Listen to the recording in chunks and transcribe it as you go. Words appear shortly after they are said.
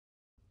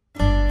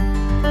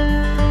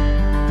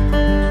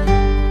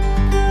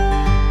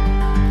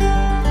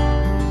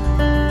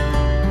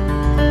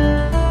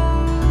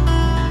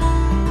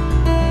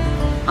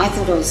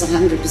I was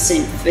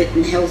 100% fit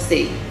and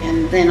healthy,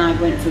 and then I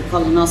went for a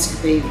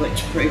colonoscopy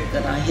which proved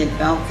that I had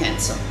bowel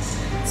cancer.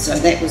 So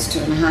that was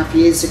 2.5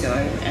 years ago,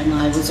 and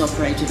I was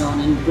operated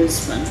on in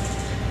Brisbane,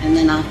 and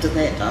then after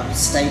that I was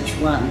stage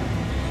 1,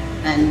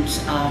 and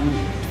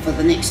for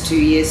the next 2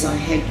 years I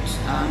had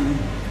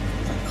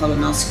a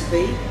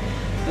colonoscopy,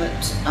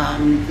 but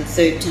the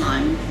third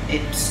time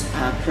it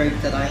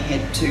proved that I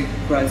had 2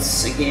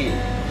 growths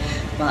again.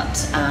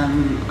 But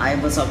I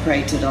was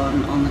operated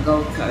on the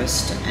Gold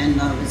Coast, and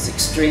I was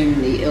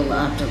extremely ill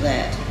after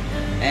that,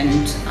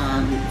 and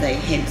they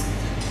had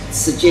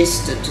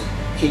suggested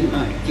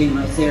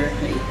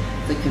chemotherapy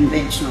the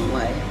conventional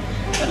way,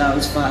 but I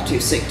was far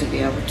too sick to be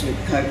able to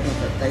cope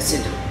with it. They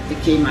said the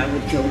chemo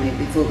would kill me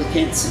before the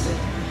cancer did.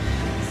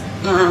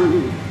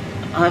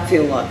 I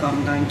feel like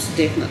I'm going to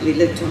definitely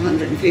live to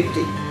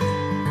 150.